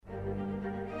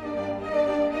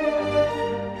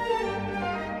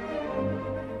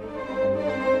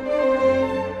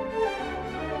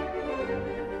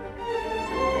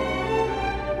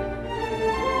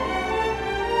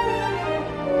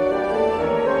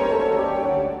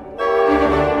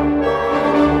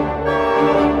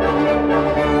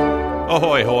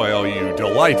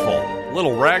delightful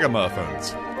little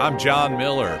ragamuffins. I'm John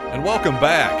Miller, and welcome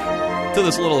back to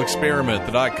this little experiment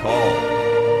that I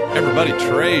call Everybody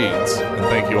Trades. And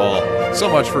thank you all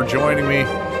so much for joining me.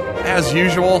 As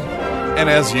usual, I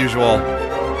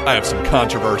have some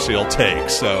controversial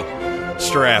takes, so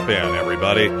strap in,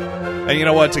 everybody. And you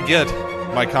know what? To get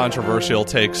my controversial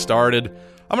take started,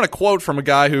 I'm going to quote from a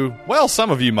guy who, well,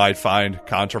 some of you might find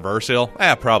controversial.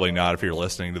 Probably not if you're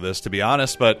listening to this, to be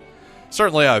honest, but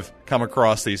certainly I've come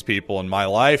across these people in my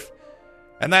life.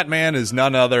 And that man is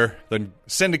none other than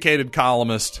syndicated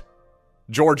columnist,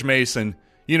 George Mason,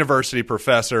 university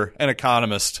professor, and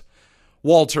economist,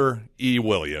 Walter E.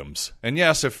 Williams. And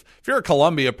yes, if you're a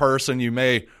Columbia person, you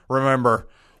may remember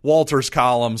Walter's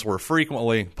columns were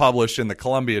frequently published in the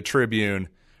Columbia Tribune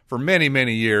for many,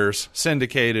 many years,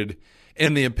 syndicated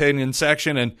in the opinion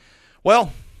section. And,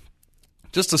 well,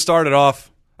 just to start it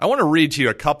off, I want to read to you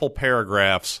a couple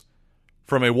paragraphs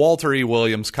from a Walter E.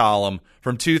 Williams column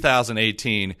from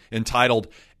 2018 entitled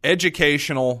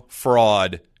Educational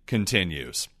Fraud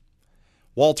Continues.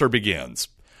 Walter begins.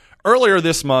 Earlier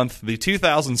this month, the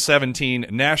 2017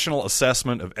 National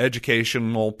Assessment of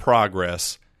Educational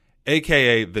Progress,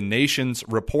 aka the Nation's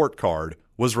Report Card,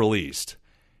 was released.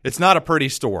 It's not a pretty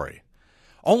story.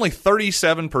 Only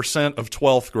 37% of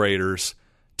 12th graders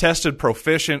tested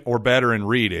proficient or better in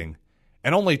reading,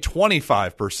 and only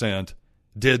 25%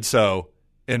 did so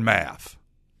in math.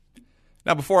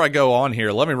 Now, before I go on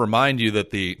here, let me remind you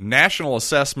that the National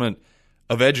Assessment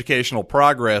of Educational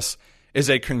Progress is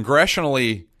a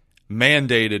congressionally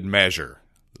mandated measure.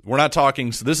 We're not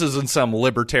talking, this isn't some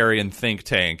libertarian think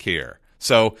tank here.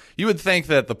 So you would think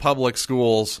that the public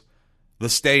schools, the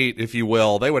state, if you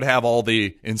will, they would have all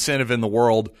the incentive in the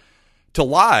world to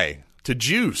lie, to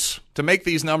juice, to make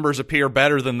these numbers appear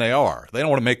better than they are. They don't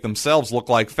want to make themselves look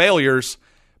like failures,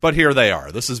 but here they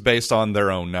are. This is based on their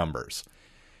own numbers.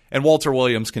 And Walter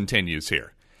Williams continues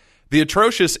here. The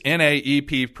atrocious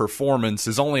NAEP performance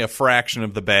is only a fraction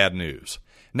of the bad news.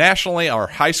 Nationally, our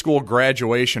high school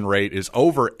graduation rate is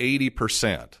over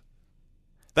 80%.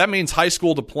 That means high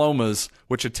school diplomas,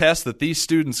 which attest that these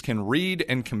students can read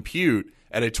and compute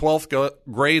at a 12th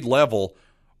grade level,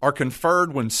 are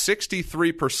conferred when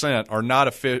 63% are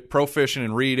not proficient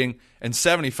in reading and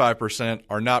 75%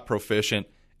 are not proficient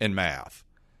in math.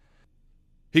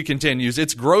 He continues,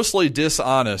 it's grossly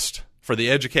dishonest for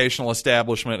the educational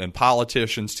establishment and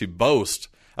politicians to boast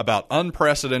about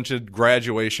unprecedented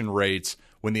graduation rates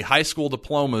when the high school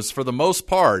diplomas, for the most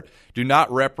part, do not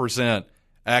represent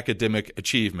academic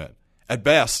achievement. At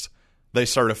best, they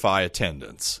certify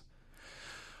attendance.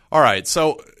 All right,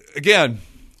 so again,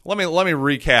 let me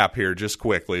recap here just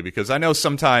quickly, because I know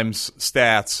sometimes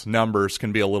stats, numbers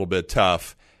can be a little bit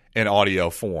tough in audio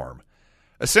form.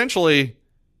 Essentially,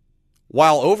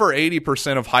 while over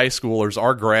 80% of high schoolers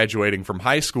are graduating from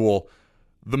high school,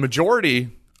 the majority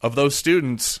of those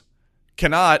students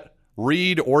cannot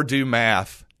read or do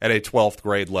math at a 12th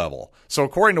grade level. So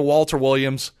according to Walter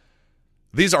Williams,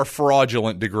 these are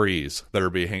fraudulent degrees that are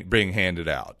being handed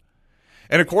out.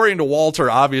 And according to Walter,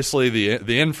 obviously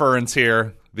the inference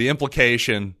here, the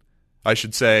implication, I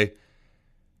should say,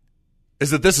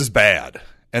 is that this is bad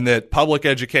and that public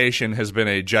education has been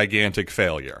a gigantic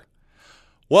failure.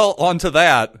 Well, on to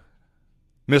that,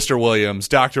 Mr. Williams,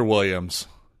 Dr. Williams,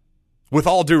 with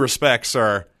all due respect,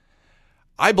 sir,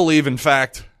 I believe, in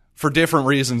fact, for different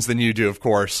reasons than you do, of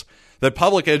course, that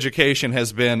public education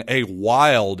has been a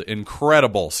wild,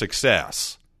 incredible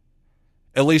success,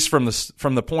 at least from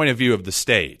the point of view of the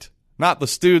state. Not the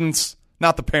students,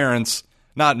 not the parents,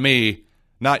 not me,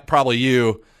 not probably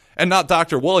you, and not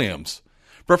Dr. Williams.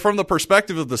 But from the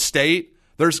perspective of the state,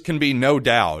 there can be no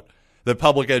doubt that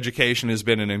public education has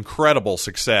been an incredible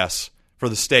success for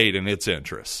the state and its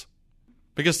interests.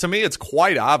 Because to me, it's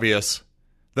quite obvious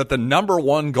that the number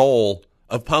one goal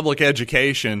of public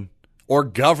education, or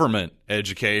government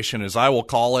education, as I will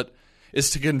call it,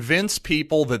 is to convince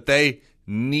people that they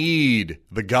need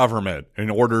the government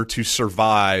in order to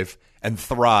survive and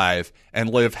thrive and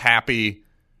live happy,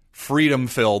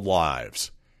 freedom-filled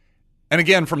lives. And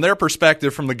again, from their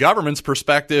perspective, from the government's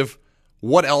perspective,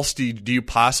 what else do you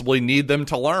possibly need them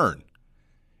to learn?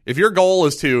 If your goal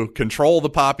is to control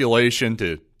the population,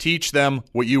 to teach them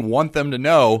what you want them to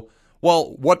know,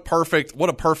 well, what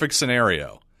a perfect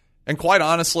scenario. And quite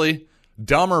honestly,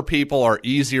 dumber people are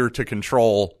easier to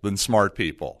control than smart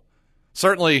people.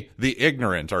 Certainly, the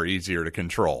ignorant are easier to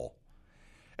control.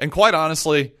 And quite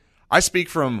honestly, I speak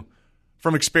from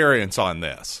experience on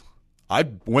this. I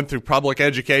went through public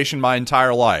education my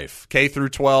entire life, K through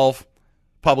 12,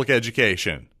 public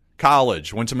education.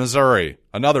 College, went to Missouri,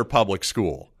 another public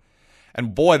school.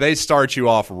 And boy, they start you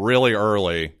off really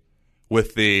early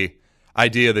with the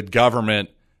idea that government,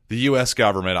 the U.S.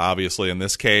 government, obviously in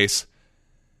this case,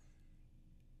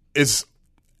 is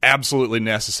absolutely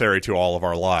necessary to all of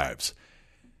our lives.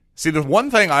 See, the one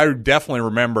thing I definitely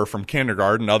remember from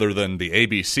kindergarten, other than the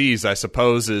ABCs, I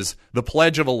suppose, is the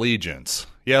Pledge of Allegiance.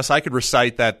 Yes, I could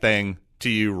recite that thing to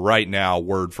you right now,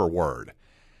 word for word.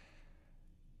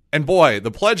 And boy,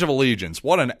 the Pledge of Allegiance,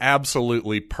 what an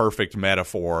absolutely perfect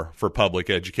metaphor for public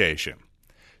education.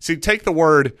 See, take the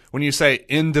word when you say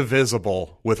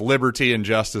indivisible with liberty and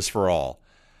justice for all.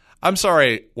 I'm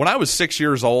sorry, when I was 6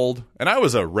 years old, and I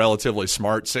was a relatively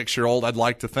smart 6-year-old, I'd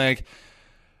like to think,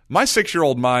 my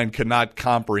 6-year-old mind could not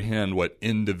comprehend what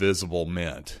indivisible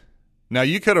meant. Now,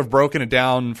 you could have broken it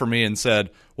down for me and said,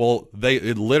 well,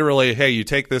 it literally, hey, you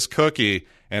take this cookie,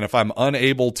 and if I'm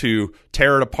unable to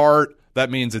tear it apart, that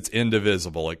means it's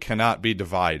indivisible. It cannot be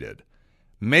divided.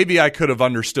 Maybe I could have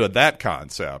understood that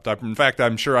concept. In fact,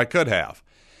 I'm sure I could have.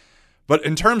 But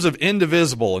in terms of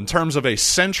indivisible, in terms of a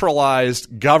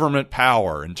centralized government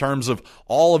power, in terms of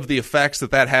all of the effects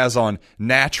that has on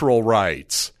natural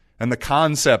rights and the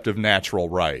concept of natural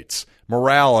rights,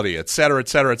 morality, et cetera, et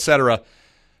cetera, et cetera,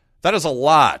 that is a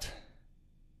lot.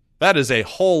 That is a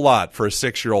whole lot for a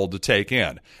 6-year-old to take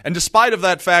in. And despite of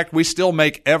that fact, we still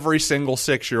make every single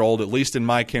 6-year-old, at least in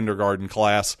my kindergarten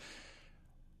class,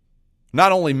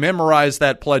 not only memorize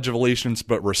that Pledge of Allegiance,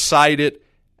 but recite it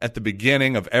at the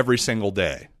beginning of every single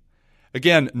day.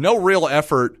 Again, no real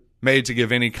effort made to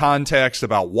give any context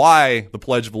about why the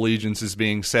Pledge of Allegiance is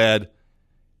being said.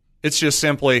 It's just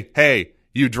simply, hey,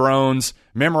 you drones,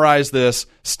 memorize this,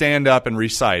 stand up and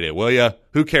recite it, will you?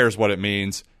 Who cares what it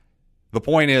means? The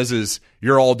point is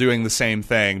you're all doing the same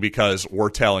thing because we're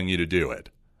telling you to do it.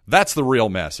 That's the real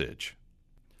message.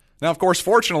 Now, of course,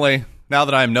 fortunately, now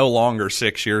that I'm no longer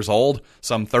 6 years old,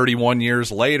 some 31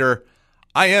 years later,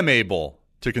 I am able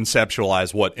to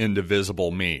conceptualize what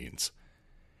indivisible means.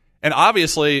 And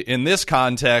obviously, in this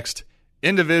context,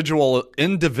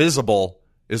 indivisible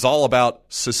is all about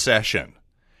secession.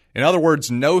 In other words,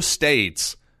 no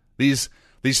states, these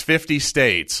 50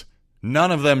 states,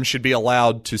 none of them should be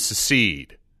allowed to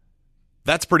secede.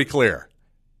 That's pretty clear.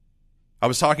 I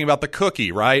was talking about the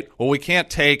cookie, right? Well, we can't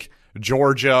take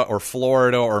Georgia or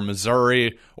Florida or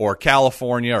Missouri or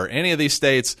California or any of these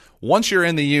states. Once you're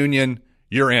in the union,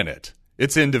 you're in it.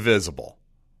 It's indivisible,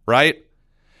 right?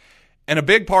 And a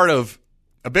big part of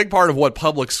what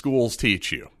public schools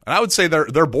teach you, and I would say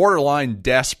they're borderline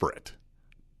desperate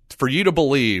for you to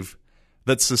believe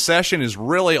that secession is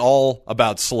really all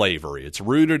about slavery. It's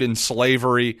rooted in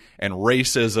slavery and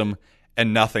racism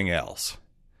and nothing else.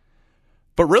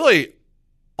 But really,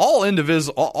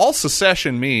 all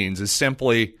secession means is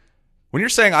simply, when you're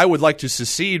saying I would like to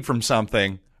secede from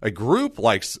something, a group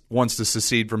wants to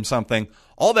secede from something,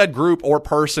 all that group or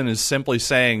person is simply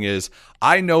saying is,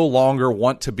 I no longer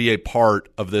want to be a part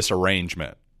of this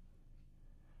arrangement.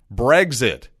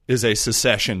 Brexit is a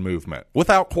secession movement,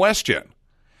 without question.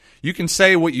 You can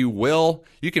say what you will,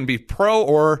 you can be pro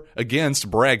or against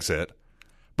Brexit,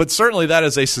 but certainly that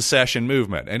is a secession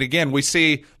movement. And again, we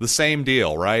see the same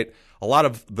deal, right? A lot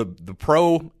of the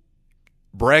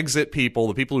pro-Brexit people,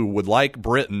 the people who would like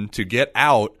Britain to get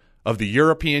out of the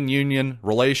European Union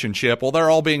relationship, well, they're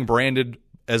all being branded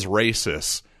as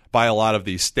racists by a lot of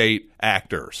these state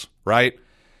actors, right?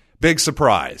 Big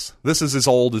surprise. This is as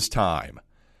old as time.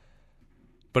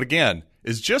 But again,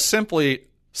 it's just simply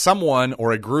someone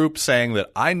or a group saying that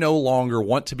I no longer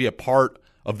want to be a part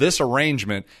of this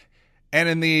arrangement. And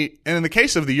in the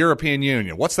case of the European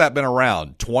Union, what's that been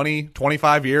around? 20,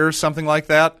 25 years, something like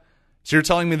that? So you're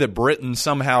telling me that Britain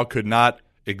somehow could not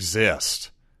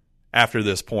exist after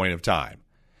this point of time.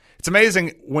 It's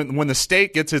amazing when the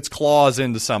state gets its claws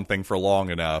into something for long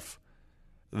enough,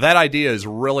 that idea is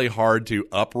really hard to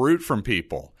uproot from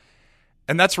people.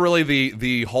 And that's really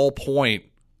the whole point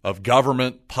of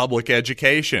government public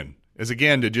education, is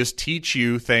again to just teach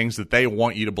you things that they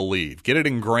want you to believe. Get it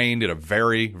ingrained at a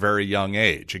very, very young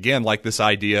age. Again, like this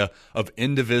idea of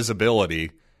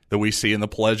indivisibility that we see in the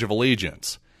Pledge of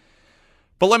Allegiance.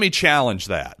 But let me challenge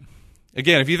that.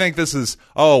 Again, if you think this is,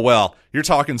 oh, well, you're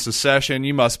talking secession,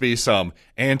 you must be some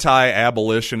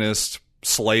anti-abolitionist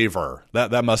slaver.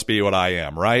 That must be what I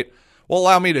am, right? Well,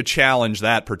 allow me to challenge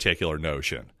that particular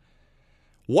notion.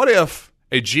 What if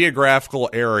a geographical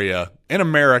area in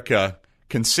America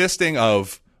consisting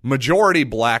of majority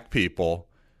black people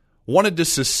wanted to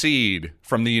secede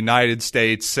from the United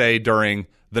States, say, during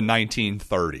the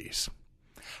 1930s?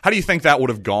 How do you think that would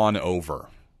have gone over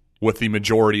with the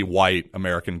majority white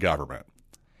American government?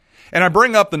 And I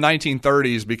bring up the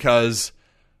 1930s because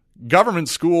government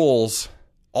schools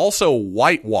also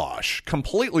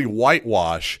completely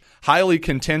whitewash highly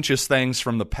contentious things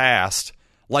from the past,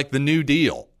 like the New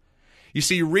Deal. You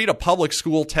see, you read a public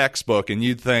school textbook and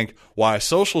you'd think, why,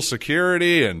 Social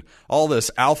Security and all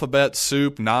this alphabet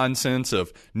soup nonsense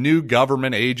of new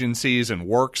government agencies and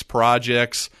works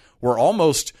projects were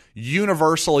almost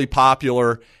universally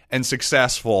popular and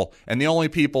successful, and the only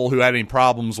people who had any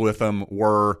problems with them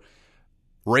were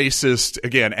racist,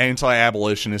 again,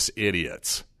 anti-abolitionist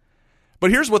idiots.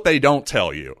 But here's what they don't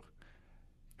tell you.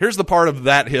 Here's the part of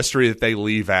that history that they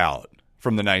leave out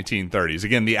from the 1930s.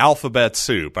 Again, the alphabet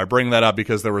soup. I bring that up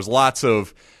because there was lots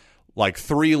of like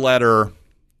 3-letter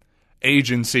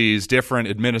agencies, different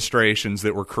administrations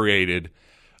that were created.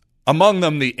 Among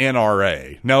them, the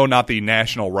NRA. No, not the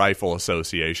National Rifle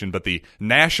Association, but the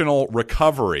National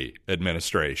Recovery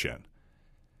Administration.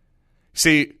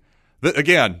 See,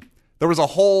 again, there was a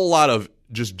whole lot of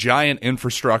just giant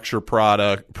infrastructure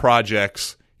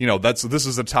projects. You know, this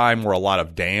is a time where a lot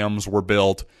of dams were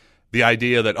built. The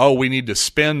idea that, we need to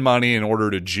spend money in order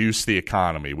to juice the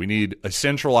economy. We need a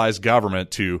centralized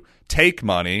government to take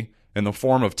money in the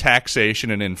form of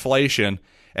taxation and inflation,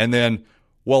 and then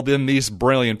these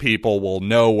brilliant people will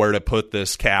know where to put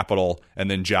this capital,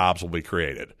 and then jobs will be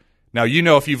created. Now, you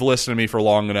know, if you've listened to me for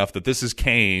long enough, that this is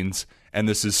Keynes and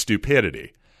this is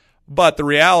stupidity. But the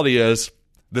reality is,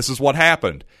 this is what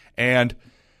happened. And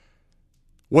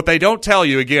what they don't tell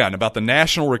you, again, about the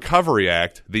National Recovery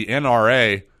Act, the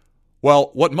NRA,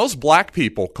 well, what most black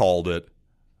people called it,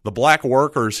 the black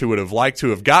workers who would have liked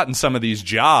to have gotten some of these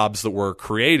jobs that were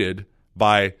created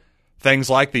by things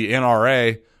like the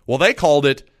NRA, well, they called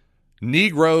it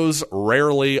Negroes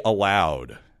Rarely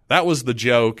Allowed. That was the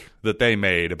joke that they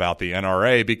made about the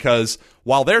NRA, because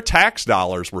while their tax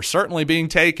dollars were certainly being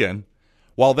taken,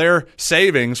 while their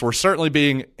savings were certainly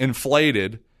being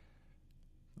inflated,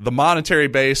 the monetary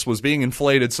base was being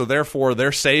inflated, so therefore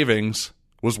their savings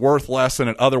was worth less than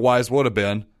it otherwise would have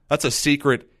been. That's a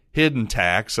secret hidden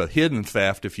tax, a hidden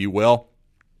theft, if you will.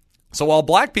 So while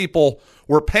black people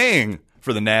were paying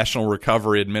for the National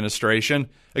Recovery Administration,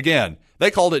 again,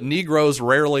 they called it Negroes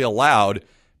Rarely Allowed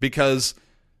because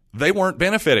they weren't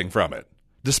benefiting from it.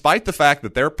 Despite the fact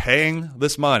that they're paying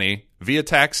this money via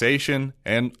taxation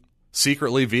and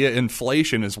secretly via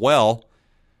inflation as well,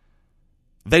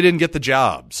 they didn't get the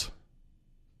jobs.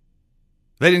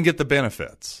 They didn't get the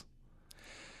benefits.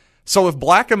 So if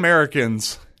black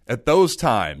Americans at those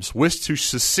times wished to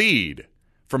secede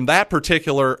from that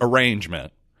particular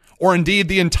arrangement, or indeed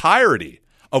the entirety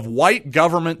of white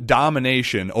government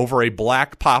domination over a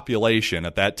black population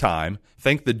at that time,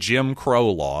 think the Jim Crow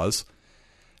laws,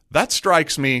 that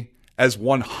strikes me as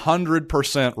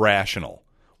 100% rational.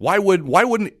 Why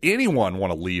wouldn't anyone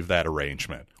want to leave that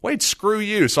arrangement? Wait, screw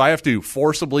you, so I have to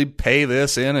forcibly pay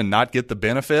this in and not get the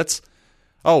benefits?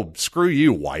 Oh, screw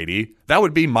you, Whitey. That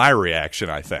would be my reaction,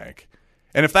 I think.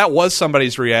 And if that was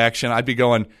somebody's reaction, I'd be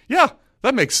going, yeah,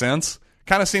 that makes sense.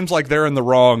 Kind of seems like they're in the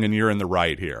wrong and you're in the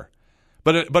right here.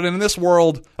 But in this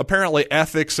world, apparently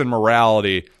ethics and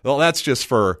morality, well, that's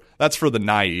for the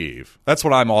naive. That's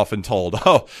what I'm often told.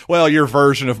 Oh, well, your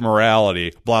version of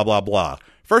morality, blah, blah, blah.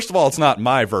 First of all, it's not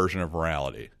my version of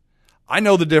morality. I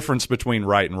know the difference between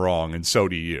right and wrong, and so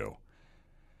do you.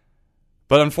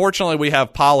 But unfortunately, we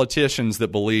have politicians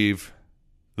that believe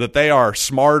that they are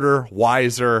smarter,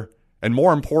 wiser, and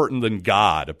more important than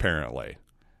God, apparently.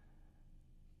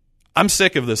 I'm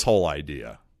sick of this whole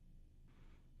idea.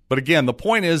 But again, the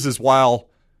point is while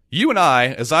you and I,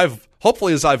 as I've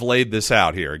laid this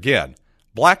out here, again,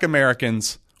 black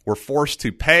Americans were forced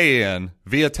to pay in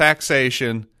via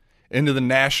taxation into the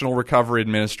National Recovery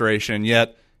Administration,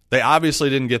 yet they obviously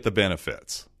didn't get the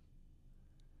benefits.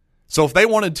 So if they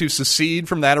wanted to secede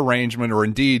from that arrangement, or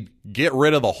indeed get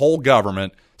rid of the whole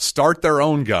government, start their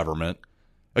own government,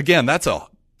 again, that's a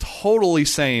totally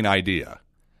sane idea.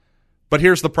 But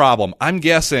here's the problem. I'm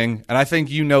guessing, and I think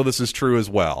you know this is true as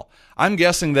well, I'm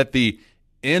guessing that the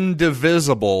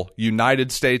indivisible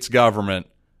United States government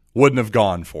wouldn't have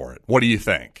gone for it. What do you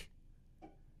think?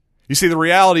 You see, the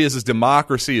reality is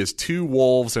democracy is two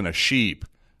wolves and a sheep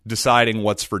deciding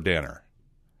what's for dinner.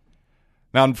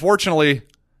 Now, unfortunately,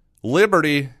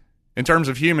 liberty, in terms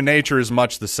of human nature, is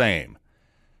much the same.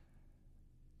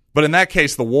 But in that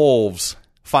case, the wolves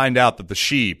find out that the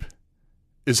sheep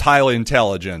is highly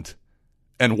intelligent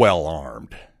and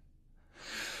well-armed.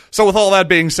 So with all that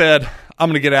being said, I'm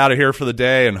going to get out of here for the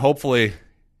day, and hopefully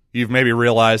you've maybe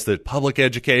realized that public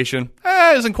education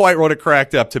isn't quite what it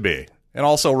cracked up to be. And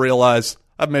also realize,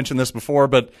 I've mentioned this before,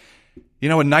 but in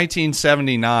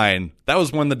 1979, that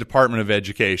was when the Department of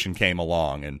Education came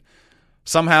along, and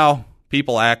somehow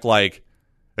people act like,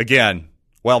 again,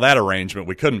 well, that arrangement,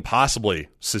 we couldn't possibly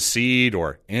secede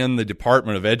or end the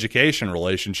Department of Education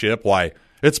relationship. Why,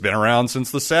 it's been around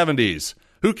since the 70s.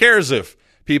 Who cares if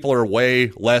people are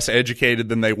way less educated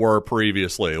than they were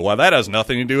previously? Well, that has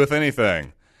nothing to do with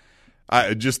anything.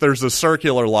 There's a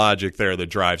circular logic there that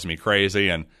drives me crazy.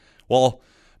 And, well,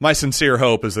 my sincere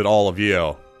hope is that all of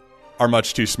you are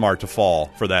much too smart to fall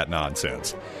for that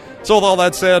nonsense. So with all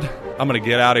that said, I'm going to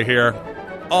get out of here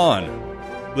on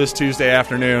this Tuesday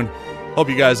afternoon. Hope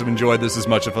you guys have enjoyed this as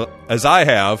much as I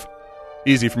have.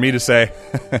 Easy for me to say.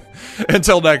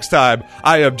 Until next time,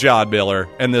 I am John Miller,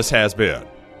 and this has been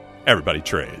Everybody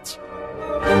Trades.